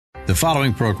The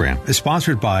following program is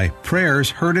sponsored by Prayers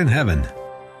Heard in Heaven.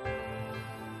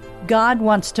 God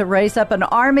wants to raise up an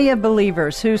army of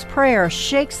believers whose prayer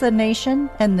shakes the nation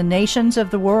and the nations of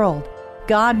the world.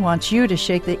 God wants you to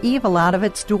shake the evil out of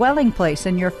its dwelling place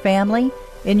in your family,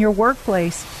 in your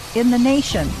workplace, in the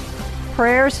nation.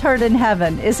 Prayers Heard in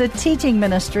Heaven is a teaching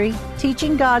ministry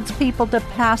teaching God's people to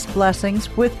pass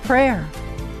blessings with prayer.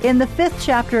 In the 5th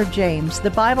chapter of James, the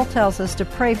Bible tells us to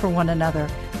pray for one another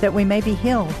that we may be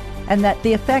healed, and that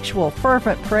the effectual,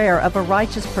 fervent prayer of a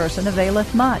righteous person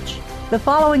availeth much. The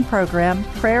following program,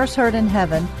 Prayers Heard in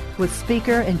Heaven, with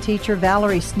speaker and teacher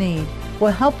Valerie Sneed,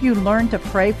 will help you learn to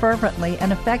pray fervently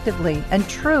and effectively and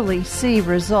truly see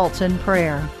results in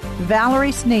prayer.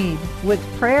 Valerie Sneed with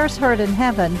Prayers Heard in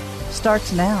Heaven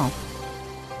starts now.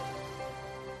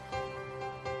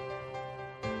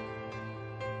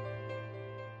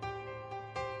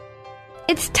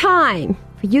 It's time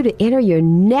for you to enter your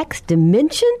next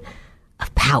dimension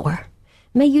of power.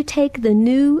 May you take the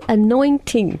new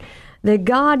anointing that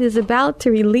God is about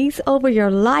to release over your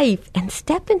life and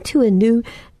step into a new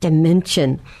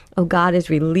dimension. Oh, God is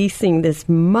releasing this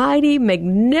mighty,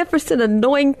 magnificent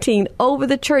anointing over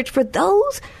the church for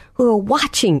those who are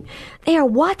watching. They are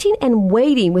watching and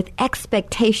waiting with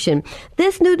expectation.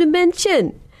 This new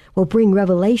dimension will bring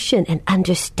revelation and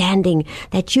understanding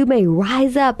that you may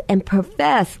rise up and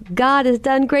profess, God has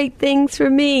done great things for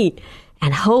me,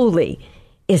 and holy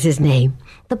is his name.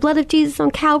 The blood of Jesus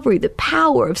on Calvary, the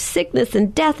power of sickness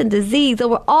and death and disease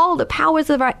over all the powers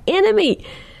of our enemy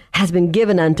has been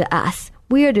given unto us.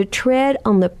 We are to tread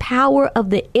on the power of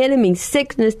the enemy,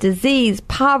 sickness, disease,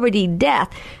 poverty, death.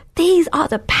 These are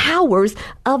the powers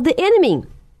of the enemy.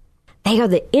 They are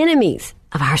the enemies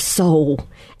of our soul.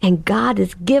 And God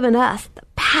has given us the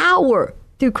power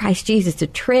through Christ Jesus to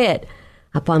tread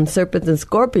upon serpents and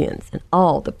scorpions and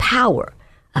all the power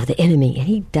of the enemy. And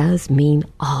he does mean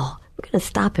all. We're going to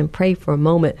stop and pray for a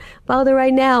moment. Father,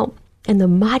 right now, in the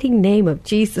mighty name of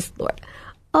Jesus, Lord.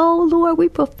 Oh, Lord, we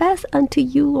profess unto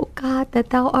you, oh God, that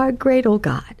thou art great, oh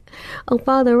God. Oh,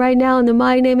 Father, right now, in the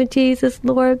mighty name of Jesus,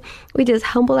 Lord, we just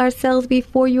humble ourselves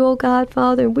before you, oh God,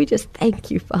 Father, and we just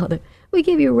thank you, Father. We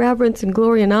give you reverence and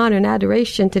glory and honor and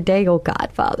adoration today, oh God,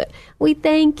 Father. We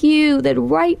thank you that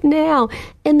right now,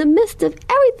 in the midst of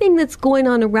everything that's going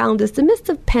on around us, the midst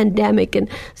of pandemic and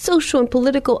social and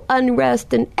political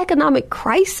unrest and economic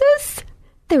crisis,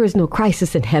 there is no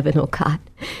crisis in heaven, oh God.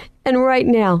 And right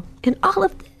now, in all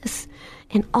of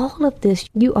this,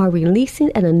 you are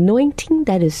releasing an anointing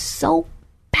that is so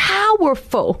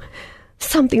powerful,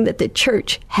 something that the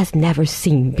church has never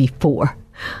seen before.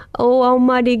 Oh,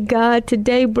 Almighty God,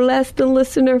 today bless the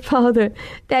listener, Father,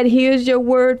 that hears your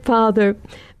word, Father.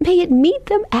 May it meet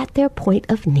them at their point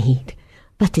of need.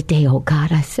 But today, oh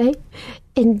God, I say,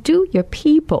 endue your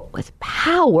people with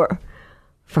power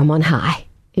from on high.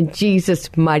 In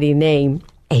Jesus' mighty name,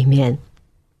 amen.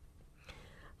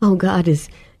 Oh, God is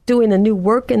doing a new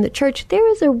work in the church. There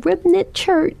is a remnant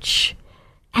church.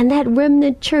 And that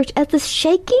remnant church, as the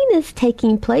shaking is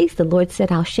taking place, the Lord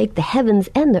said, I'll shake the heavens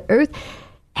and the earth,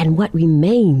 and what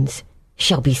remains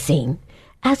shall be seen.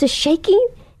 As the shaking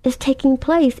is taking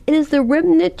place, it is the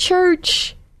remnant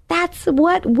church. That's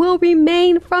what will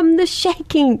remain from the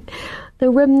shaking. The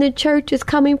remnant church is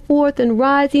coming forth and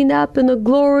rising up in the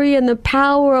glory and the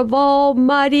power of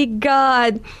Almighty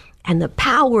God. And the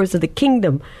powers of the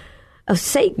kingdom of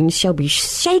Satan shall be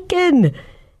shaken.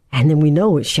 And then we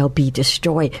know it shall be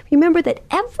destroyed. Remember that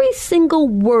every single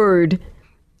word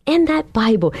in that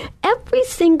Bible, every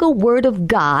single word of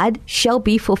God shall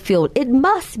be fulfilled. It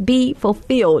must be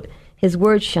fulfilled. His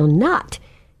word shall not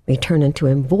return unto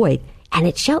him void, and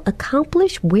it shall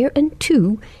accomplish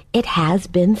whereunto it has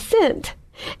been sent.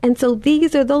 And so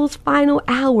these are those final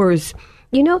hours.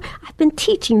 You know, I've been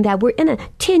teaching that we're in a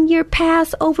 10-year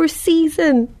Passover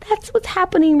season. That's what's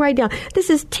happening right now.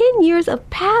 This is 10 years of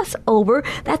Passover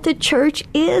that the church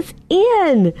is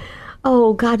in.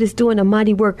 Oh, God is doing a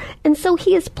mighty work. And so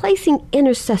he is placing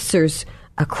intercessors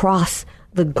across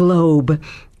the globe.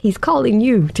 He's calling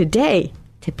you today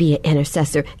to be an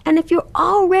intercessor. And if you're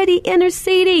already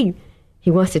interceding,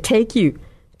 he wants to take you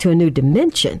to a new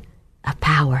dimension of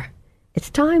power.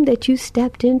 It's time that you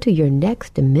stepped into your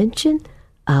next dimension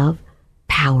of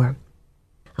power.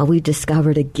 We've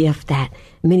discovered a gift that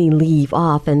many leave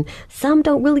off, and some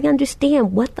don't really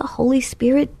understand what the Holy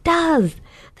Spirit does.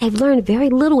 They've learned very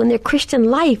little in their Christian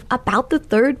life about the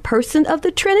third person of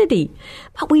the Trinity.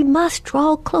 But we must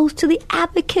draw close to the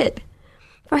advocate,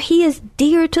 for he is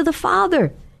dear to the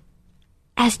Father,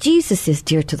 as Jesus is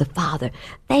dear to the Father.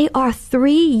 They are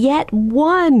three, yet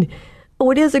one.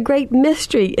 Oh, it is a great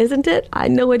mystery, isn't it? I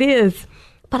know it is.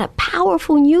 but a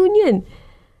powerful union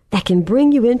that can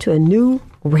bring you into a new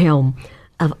realm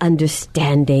of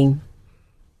understanding.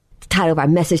 The title of our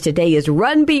message today is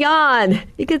Run Beyond,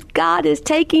 because God is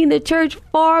taking the church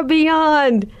far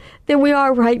beyond than we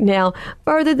are right now,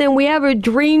 further than we ever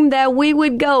dreamed that we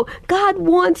would go. God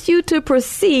wants you to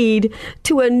proceed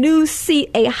to a new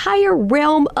seat, a higher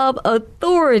realm of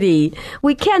authority.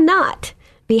 We cannot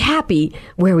be happy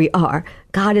where we are.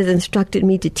 God has instructed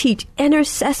me to teach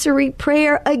intercessory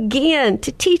prayer again,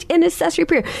 to teach intercessory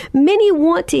prayer. Many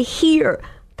want to hear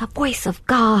the voice of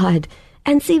God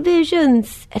and see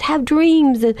visions and have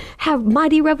dreams and have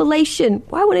mighty revelation.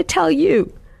 Well, I want to tell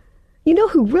you, you know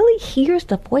who really hears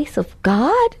the voice of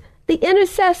God? The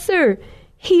intercessor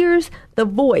hears the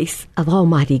voice of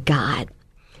Almighty God.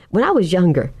 When I was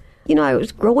younger, I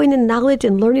was growing in knowledge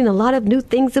and learning a lot of new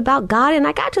things about God. And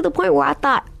I got to the point where I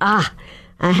thought, I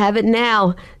have it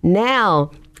now.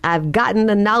 Now I've gotten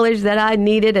the knowledge that I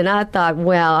needed. And I thought,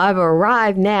 well, I've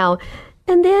arrived now.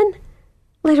 And then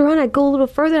later on, I'd go a little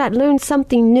further. I'd learn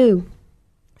something new,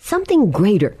 something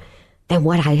greater than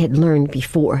what I had learned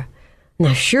before.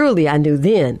 Now, surely I knew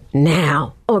then.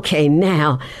 Now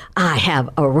I have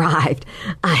arrived.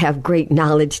 I have great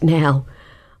knowledge now.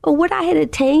 What I had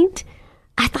attained,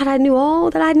 I thought I knew all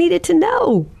that I needed to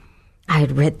know. I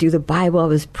had read through the Bible. I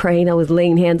was praying. I was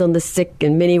laying hands on the sick,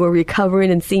 and many were recovering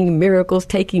and seeing miracles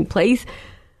taking place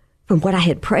from what I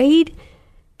had prayed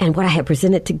and what I had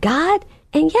presented to God.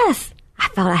 And yes, I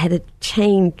felt I had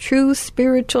attained true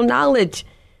spiritual knowledge.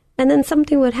 And then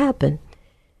something would happen.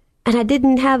 And I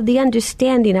didn't have the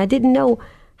understanding. I didn't know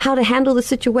how to handle the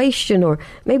situation, or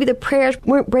maybe the prayers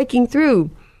weren't breaking through.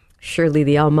 Surely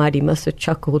the Almighty must have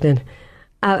chuckled, and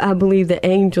I believe the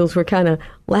angels were kind of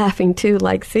laughing too,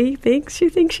 like, see, she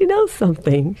thinks she knows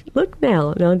something. Look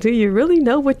now, do you really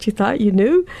know what you thought you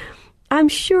knew? I'm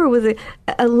sure it was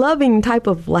a loving type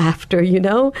of laughter,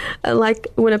 like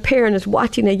when a parent is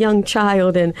watching a young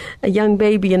child and a young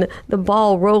baby and the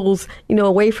ball rolls,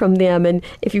 away from them. And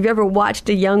if you've ever watched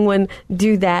a young one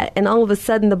do that and all of a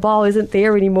sudden the ball isn't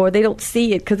there anymore, they don't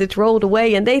see it because it's rolled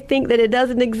away and they think that it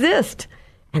doesn't exist.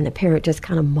 And the parent just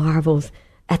kind of marvels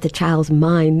at the child's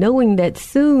mind, knowing that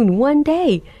soon, one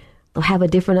day, they'll have a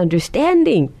different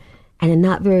understanding. And in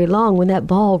not very long, when that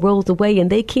ball rolls away and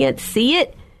they can't see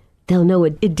it, they'll know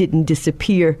it didn't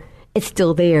disappear. It's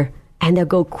still there. And they'll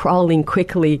go crawling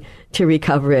quickly to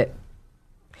recover it.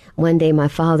 One day, my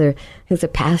father, who's a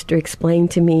pastor,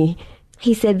 explained to me,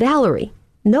 he said, Valerie,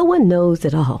 no one knows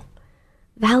it all.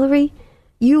 Valerie,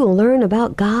 you will learn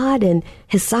about God and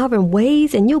his sovereign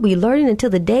ways, and you'll be learning until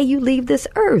the day you leave this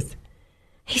earth.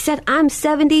 He said, I'm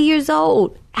 70 years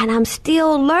old, and I'm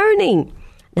still learning.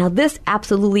 Now, this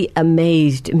absolutely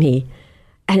amazed me.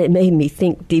 And it made me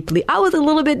think deeply. I was a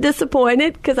little bit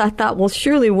disappointed because I thought, well,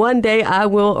 surely one day I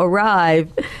will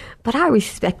arrive. But I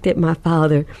respected my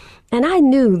father. And I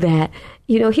knew that,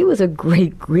 he was a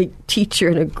great, great teacher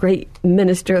and a great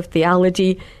minister of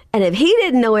theology. And if he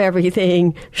didn't know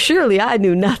everything, surely I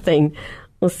knew nothing.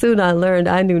 Well, soon I learned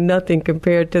I knew nothing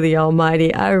compared to the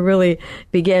Almighty. I really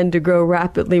began to grow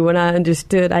rapidly when I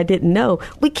understood I didn't know.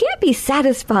 We can't be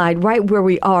satisfied right where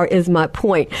we are is my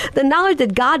point. The knowledge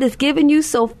that God has given you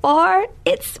so far,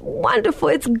 it's wonderful.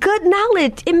 It's good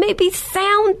knowledge. It may be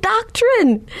sound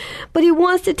doctrine, but he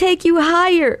wants to take you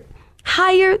higher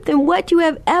than what you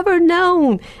have ever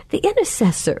known. The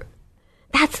intercessor.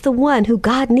 That's the one who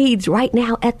God needs right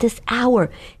now at this hour.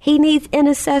 He needs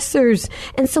intercessors.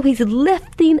 And so he's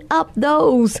lifting up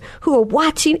those who are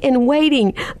watching and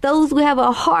waiting, those who have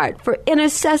a heart for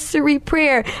intercessory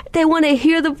prayer. They want to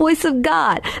hear the voice of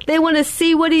God. They want to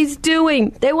see what he's doing.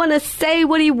 They want to say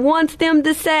what he wants them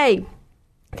to say.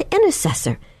 The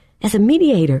intercessor is a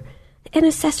mediator. The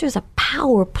intercessor is a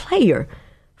power player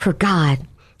for God.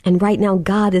 And right now,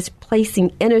 God is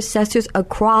placing intercessors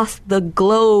across the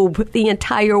globe, the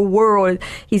entire world.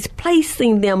 He's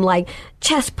placing them like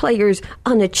chess players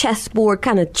on a chessboard,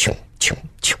 kind of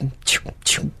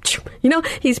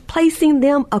he's placing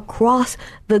them across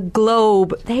the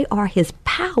globe. They are his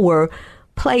power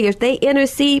players. They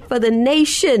intercede for the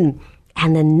nation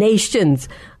and the nations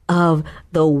of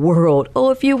the world. Oh,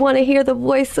 if you want to hear the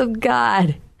voice of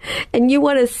God, and you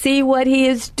want to see what he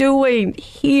is doing,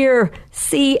 hear,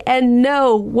 see, and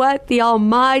know what the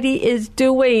Almighty is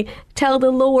doing. Tell the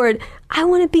Lord, I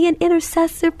want to be an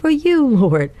intercessor for you,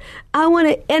 Lord. I want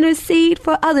to intercede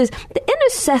for others. The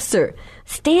intercessor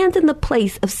stands in the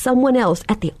place of someone else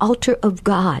at the altar of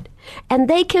God, and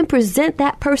they can present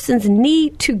that person's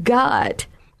need to God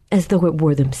as though it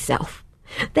were themselves.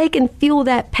 They can feel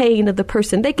that pain of the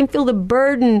person. They can feel the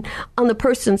burden on the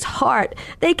person's heart.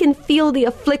 They can feel the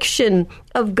affliction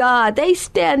of God. They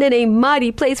stand in a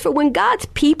mighty place. For when God's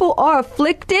people are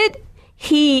afflicted,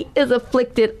 He is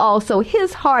afflicted also.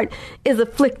 His heart is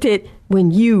afflicted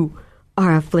when you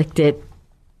are afflicted.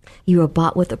 You are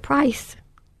bought with a price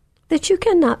that you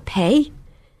cannot pay.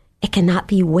 It cannot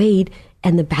be weighed,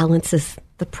 and the balance is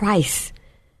the price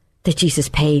that Jesus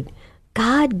paid.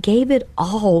 God gave it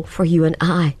all for you and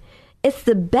I. It's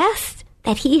the best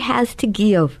that He has to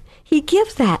give. He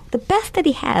gives that, the best that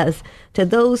He has, to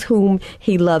those whom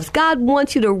He loves. God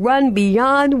wants you to run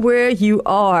beyond where you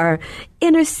are.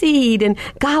 Intercede, and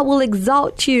God will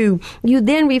exalt you. You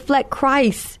then reflect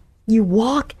Christ. You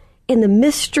walk in the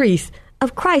mysteries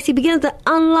of Christ. He begins to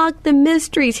unlock the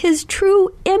mysteries. His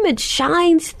true image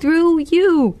shines through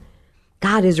you.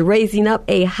 God is raising up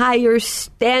a higher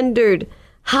standard,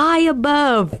 high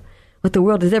above what the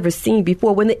world has ever seen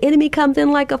before. When the enemy comes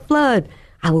in like a flood,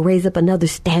 I will raise up another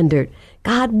standard.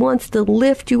 God wants to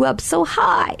lift you up so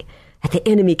high that the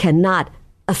enemy cannot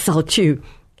assault you,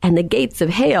 and the gates of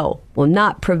hell will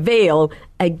not prevail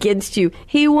against you.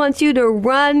 He wants you to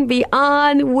run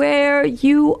beyond where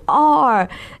you are.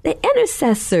 The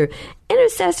intercessor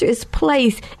is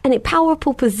placed in a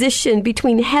powerful position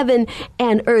between heaven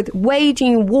and earth,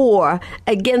 waging war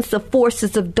against the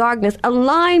forces of darkness,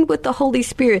 aligned with the Holy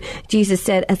Spirit. Jesus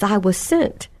said, as I was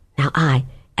sent, now I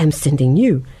am sending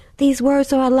you. These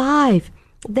words are alive.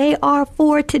 They are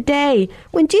for today.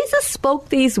 When Jesus spoke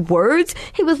these words,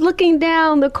 He was looking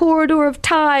down the corridor of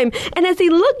time. And as He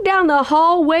looked down the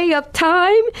hallway of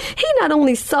time, He not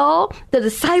only saw the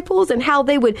disciples and how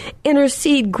they would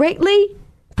intercede greatly,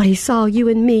 but He saw you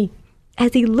and me.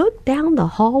 As He looked down the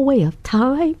hallway of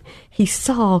time, He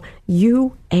saw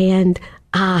you and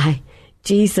I.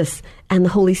 Jesus and the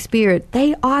Holy Spirit,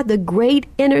 they are the great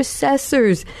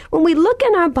intercessors. When we look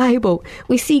in our Bible,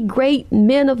 we see great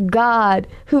men of God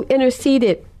who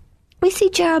interceded. We see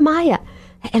Jeremiah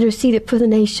interceded for the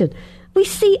nation. We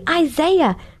see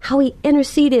Isaiah, how he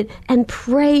interceded and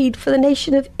prayed for the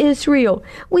nation of Israel.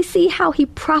 We see how he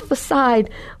prophesied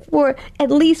for at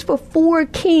least for 4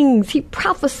 kings. He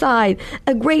prophesied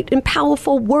a great and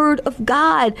powerful word of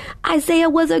God. Isaiah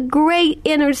was a great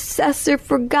intercessor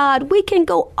for God. We can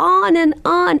go on and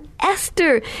on.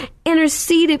 Esther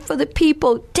interceded for the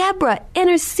people. Deborah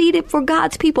interceded for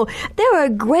God's people. There are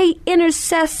great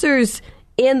intercessors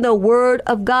in the Word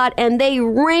of God, and they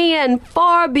ran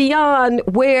far beyond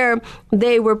where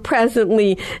they were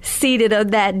presently seated of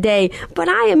that day. But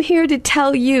I am here to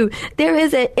tell you, there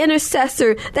is an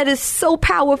intercessor that is so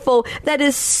powerful, that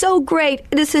is so great,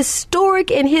 it is historic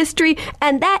in history,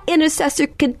 and that intercessor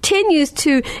continues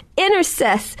to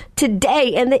intercess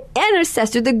today. And the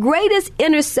intercessor, the greatest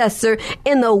intercessor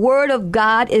in the Word of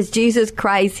God, is Jesus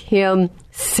Christ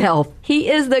Himself. He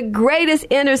is the greatest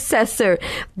intercessor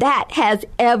that has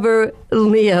ever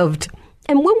lived.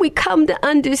 And when we come to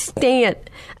understand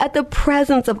that the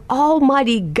presence of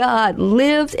Almighty God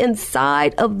lives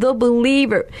inside of the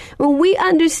believer, when we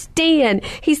understand,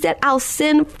 He said, I'll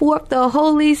send forth the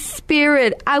Holy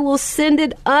Spirit. I will send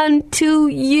it unto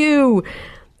you.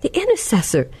 The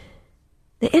intercessor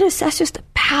is the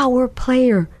power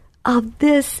player of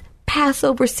this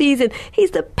Passover season.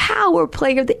 He's the power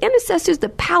player. The intercessor is the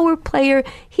power player,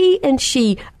 he and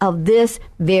she, of this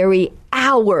very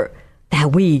hour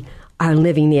that we are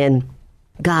living in.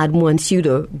 God wants you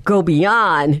to go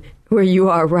beyond where you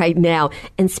are right now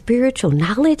in spiritual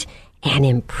knowledge and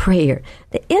in prayer.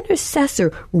 The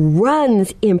intercessor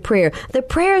runs in prayer. The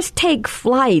prayers take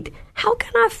flight. How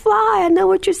can I fly? I know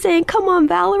what you're saying. Come on,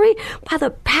 Valerie. By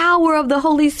the power of the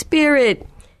Holy Spirit.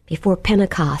 Before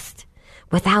Pentecost,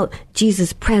 without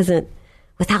Jesus present,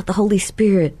 without the Holy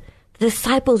Spirit, the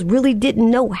disciples really didn't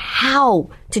know how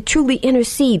to truly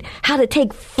intercede, how to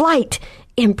take flight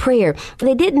in prayer.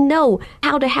 They didn't know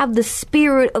how to have the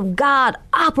Spirit of God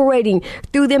operating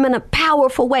through them in a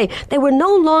powerful way. They were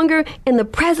no longer in the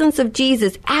presence of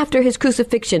Jesus after His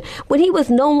crucifixion. When He was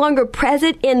no longer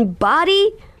present in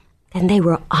body, then they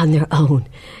were on their own.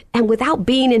 And without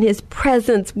being in His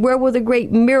presence, where were the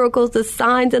great miracles, the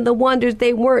signs, and the wonders?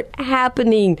 They weren't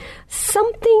happening.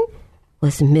 Something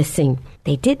was missing.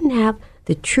 They didn't have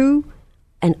the true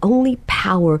and only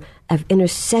power of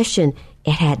intercession.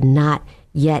 It had not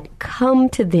yet come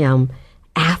to them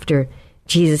after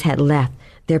Jesus had left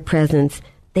their presence.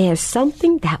 There's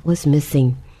something that was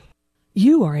missing.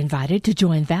 You are invited to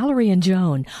join Valerie and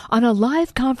Joan on a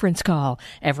live conference call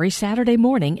every Saturday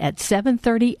morning at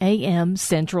 7:30 a.m.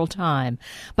 Central Time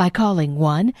by calling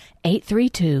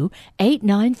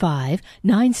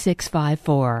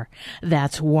 1-832-895-9654.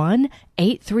 That's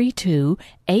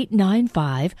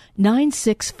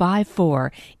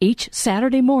 1-832-895-9654 each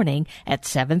Saturday morning at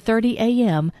 7:30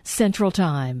 a.m. Central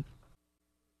Time.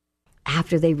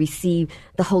 After they received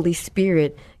the Holy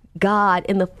Spirit, God,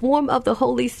 in the form of the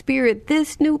Holy Spirit,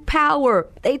 this new power,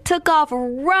 they took off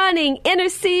running,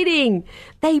 interceding.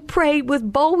 They prayed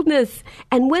with boldness.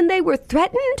 And when they were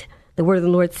threatened, the word of the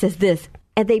Lord says this,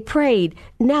 and they prayed,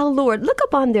 "Now, Lord, look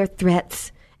upon their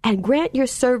threats and grant your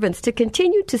servants to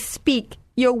continue to speak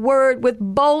your word with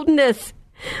boldness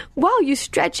while you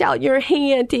stretch out your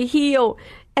hand to heal,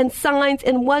 and signs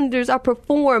and wonders are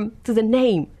performed through the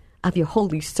name of your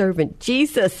holy servant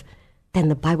Jesus." Then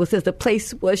the Bible says the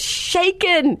place was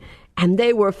shaken and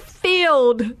they were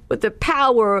filled with the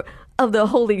power of the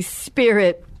Holy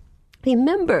Spirit.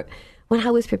 Remember when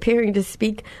I was preparing to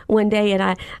speak one day,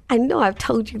 and I know I've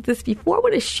told you this before, I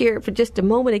want to share it for just a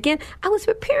moment again. I was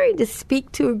preparing to speak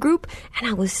to a group, and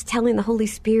I was telling the Holy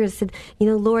Spirit, I said,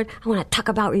 Lord, I want to talk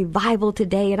about revival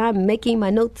today, and I'm making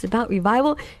my notes about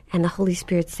revival. And the Holy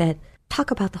Spirit said,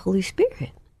 talk about the Holy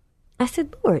Spirit. I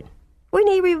said, Lord, we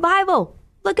need revival.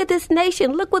 Look at this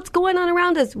nation. Look what's going on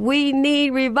around us. We need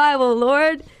revival,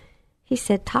 Lord. He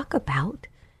said, talk about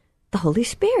the Holy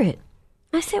Spirit.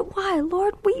 I said, why,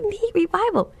 Lord? We need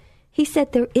revival. He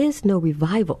said, there is no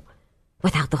revival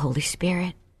without the Holy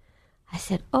Spirit. I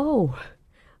said, oh,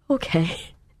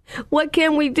 okay. What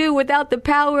can we do without the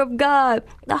power of God?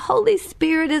 The Holy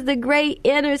Spirit is the great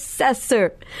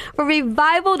intercessor. For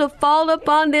revival to fall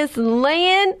upon this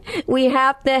land, we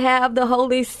have to have the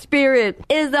Holy Spirit.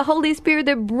 It is the Holy Spirit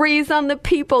that breathes on the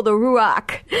people, the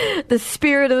Ruach, the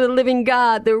Spirit of the living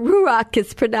God. The Ruach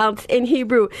is pronounced in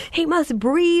Hebrew. He must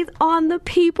breathe on the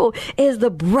people. It is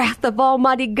the breath of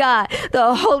Almighty God,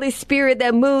 the Holy Spirit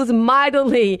that moves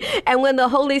mightily. And when the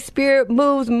Holy Spirit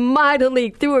moves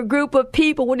mightily through a group of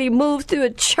people, when he moves through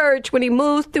a church, when he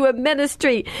moves through a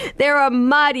ministry, there are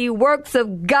mighty works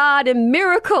of God and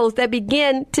miracles that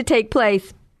begin to take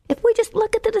place. If we just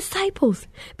look at the disciples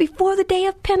before the day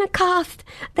of Pentecost,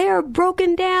 they are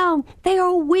broken down. They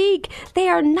are weak. They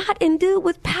are not endued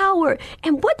with power.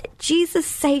 And what did Jesus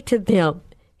say to them?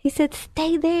 He said,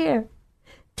 stay there.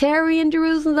 Tarry in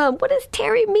Jerusalem. What does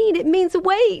tarry mean? It means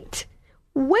wait.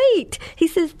 Wait. He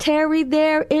says, tarry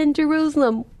there in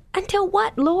Jerusalem. Until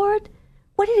what, Lord?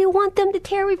 What did he want them to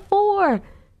tarry for?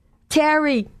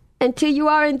 Tarry until you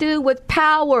are endued with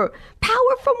power.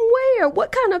 Power from where?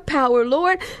 What kind of power,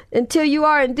 Lord? Until you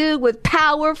are endued with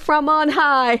power from on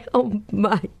high. Oh,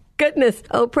 my goodness.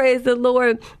 Oh, praise the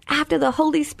Lord. After the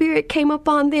Holy Spirit came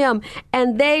upon them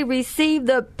and they received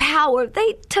the power,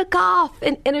 they took off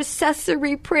in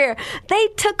intercessory prayer. They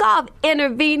took off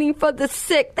intervening for the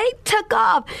sick. They took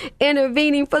off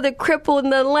intervening for the crippled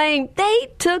and the lame.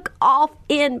 They took off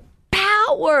in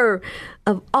power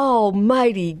of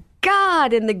Almighty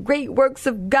God, and the great works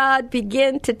of God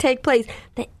begin to take place.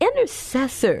 The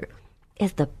intercessor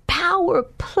is the power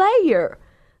player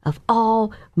of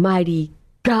Almighty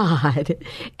God,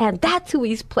 and that's who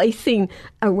he's placing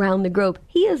around the globe.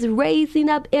 He is raising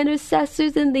up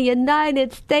intercessors in the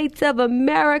United States of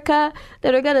America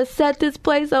that are going to set this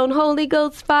place on Holy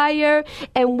Ghost fire,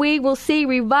 and we will see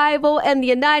revival, and the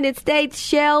United States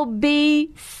shall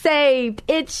be saved.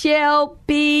 It shall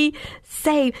be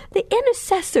saved. The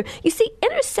intercessor, you see,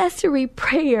 intercessory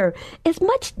prayer is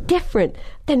much different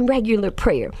than regular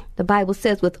prayer. The Bible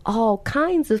says with all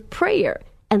kinds of prayer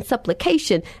and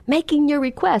supplication, making your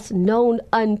requests known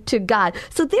unto God.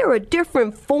 So there are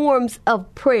different forms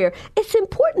of prayer. It's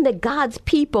important that God's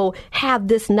people have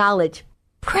this knowledge.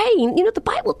 Praying, the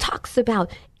Bible talks about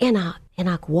Enoch.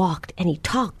 Enoch walked and he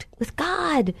talked with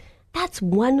God. That's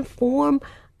one form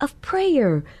of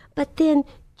prayer. But then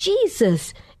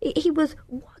Jesus, he was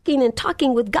walking and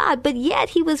talking with God, but yet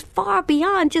he was far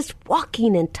beyond just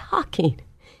walking and talking.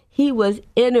 He was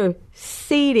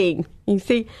interceding. You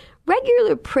see,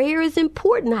 regular prayer is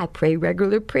important. I pray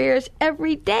regular prayers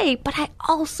every day, but I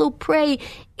also pray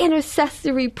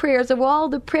intercessory prayers of all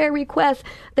the prayer requests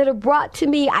that are brought to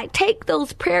me. I take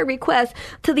those prayer requests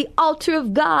to the altar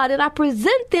of God and I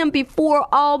present them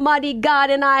before Almighty God,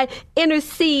 and I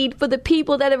intercede for the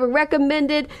people that have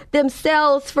recommended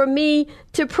themselves for me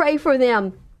to pray for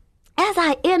them. As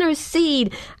I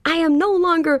intercede, I am no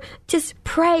longer just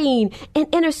praying. In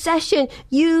intercession,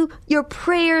 your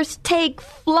prayers take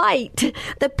flight.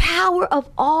 The power of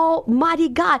Almighty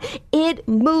God, it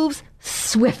moves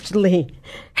swiftly.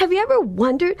 Have you ever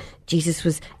wondered? Jesus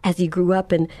was, as he grew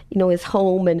up in, his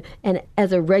home and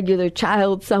as a regular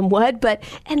child somewhat,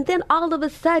 and then all of a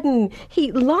sudden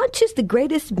he launches the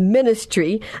greatest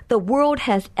ministry the world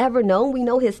has ever known. We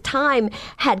know his time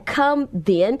had come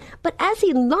then, but as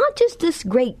he launches this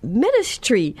great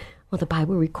ministry, well, the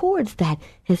Bible records that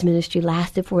his ministry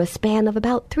lasted for a span of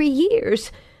about 3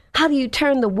 years. How do you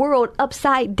turn the world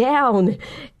upside down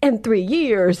in 3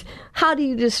 years? How do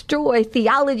you destroy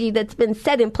theology that's been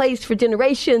set in place for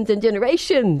generations and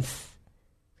generations?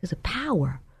 There's the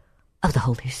power of the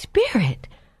Holy Spirit.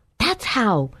 That's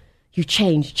how you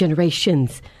change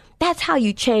generations. That's how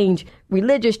you change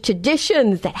religious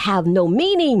traditions that have no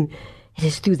meaning. It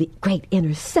is through the great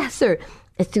intercessor.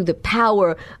 It's through the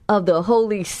power of the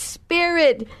Holy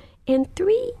Spirit. In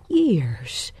 3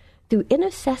 years, through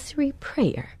intercessory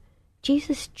prayer,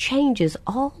 Jesus changes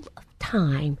all of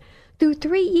time. Through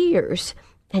 3 years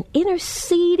and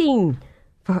interceding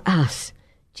for us,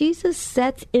 Jesus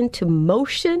sets into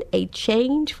motion a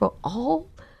change for all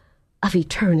of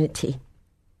eternity.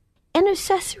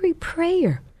 Intercessory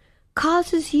prayer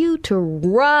causes you to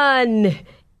run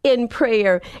in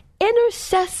prayer.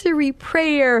 Intercessory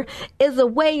prayer is a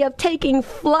way of taking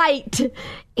flight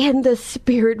in the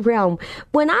spirit realm.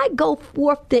 When I go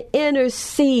forth to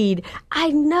intercede,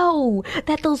 I know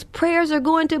that those prayers are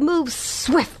going to move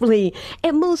swiftly.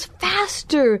 It moves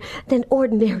faster than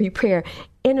ordinary prayer.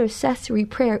 Intercessory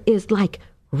prayer is like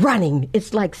running.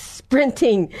 It's like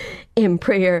sprinting in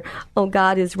prayer. Oh,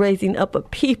 God is raising up a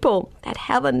people that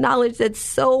have a knowledge that's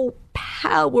so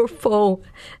powerful.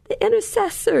 The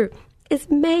intercessor is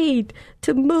made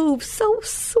to move so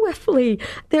swiftly.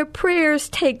 Their prayers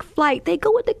take flight. They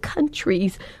go into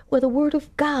countries where the word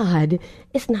of God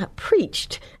is not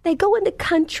preached. They go into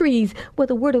countries where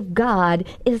the word of God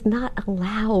is not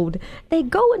allowed. They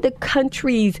go into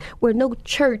countries where no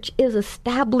church is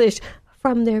established.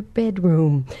 From their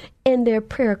bedroom, in their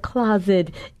prayer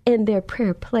closet, in their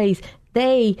prayer place,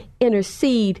 they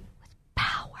intercede with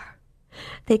power.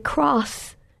 They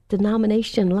cross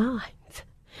denomination lines.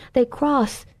 They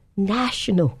cross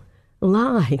national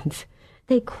lines.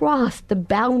 They cross the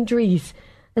boundaries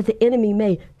that the enemy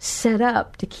may set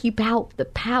up to keep out the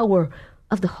power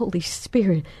of the Holy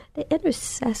Spirit. The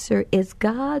intercessor is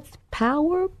God's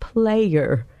power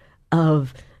player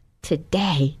of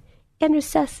today.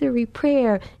 Intercessory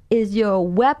prayer is your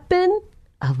weapon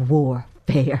of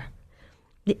warfare.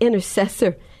 The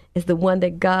intercessor is the one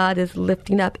that God is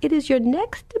lifting up. It is your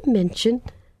next dimension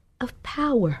of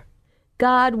power.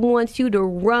 God wants you to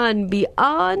run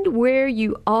beyond where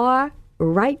you are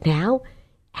right now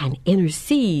and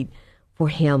intercede for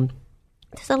him.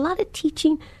 There's a lot of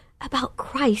teaching about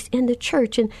Christ in the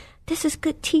church, and this is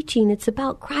good teaching. It's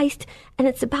about Christ and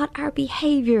it's about our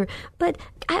behavior. But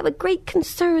I have a great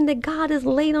concern that God has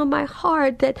laid on my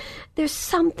heart that there's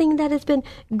something that has been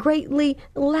greatly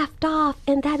left off,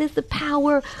 and that is the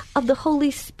power of the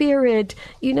Holy Spirit.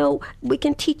 You know, we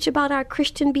can teach about our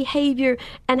Christian behavior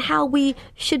and how we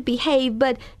should behave,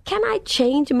 but can I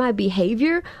change my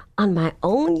behavior on my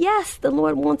own? Yes, the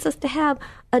Lord wants us to have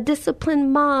a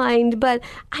disciplined mind, but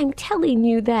I'm telling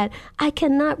you that I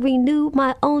cannot renew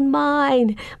my own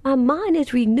mind. My mind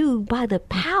is renewed by the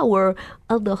power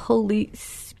of the Holy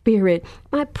Spirit.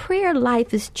 My prayer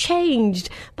life is changed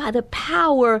by the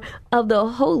power of the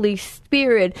Holy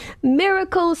Spirit.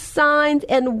 Miracles, signs,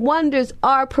 and wonders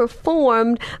are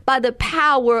performed by the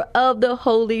power of the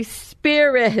Holy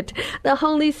Spirit. The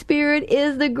Holy Spirit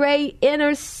is the great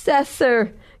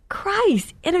intercessor.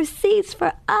 Christ intercedes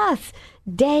for us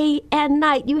day and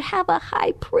night. You have a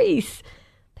high priest,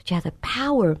 but you have the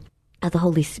power of the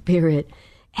Holy Spirit.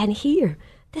 And here,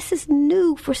 this is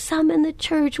new for some in the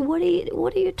church. What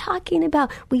are you talking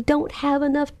about? We don't have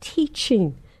enough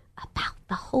teaching about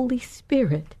the Holy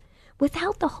Spirit.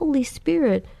 Without the Holy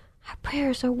Spirit, our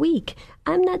prayers are weak.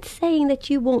 I'm not saying that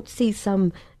you won't see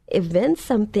some events,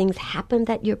 some things happen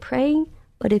that you're praying,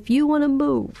 but if you want to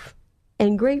move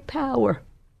in great power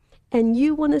and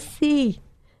you want to see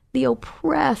the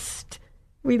oppressed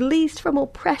released from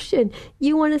oppression,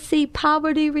 you want to see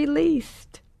poverty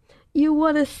released, you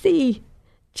want to see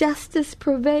justice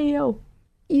prevail,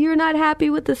 you're not happy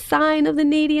with the sign of the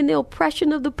needy and the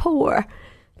oppression of the poor,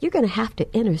 you're going to have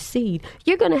to intercede.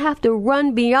 You're going to have to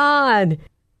run beyond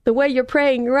the way you're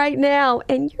praying right now,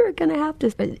 and you're going to have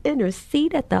to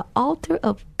intercede at the altar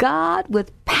of God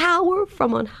with power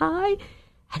from on high,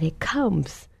 and it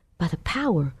comes by the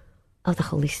power of the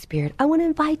Holy Spirit. I want to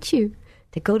invite you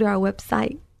to go to our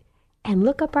website and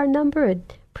look up our number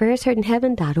at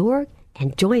prayersheardinheaven.org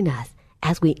and join us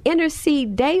as we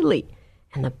intercede daily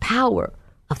in the power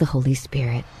of the Holy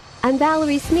Spirit. I'm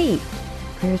Valerie Sneed,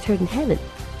 Prayers Heard in Heaven,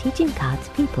 teaching God's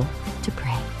people to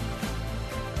pray.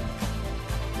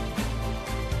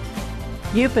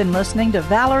 You've been listening to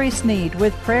Valerie Sneed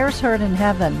with Prayers Heard in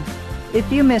Heaven.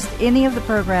 If you missed any of the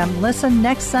program, listen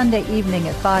next Sunday evening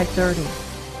at 5:30.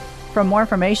 For more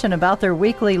information about their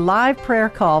weekly live prayer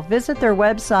call, visit their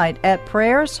website at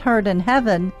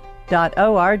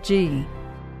prayersheardinheaven.org.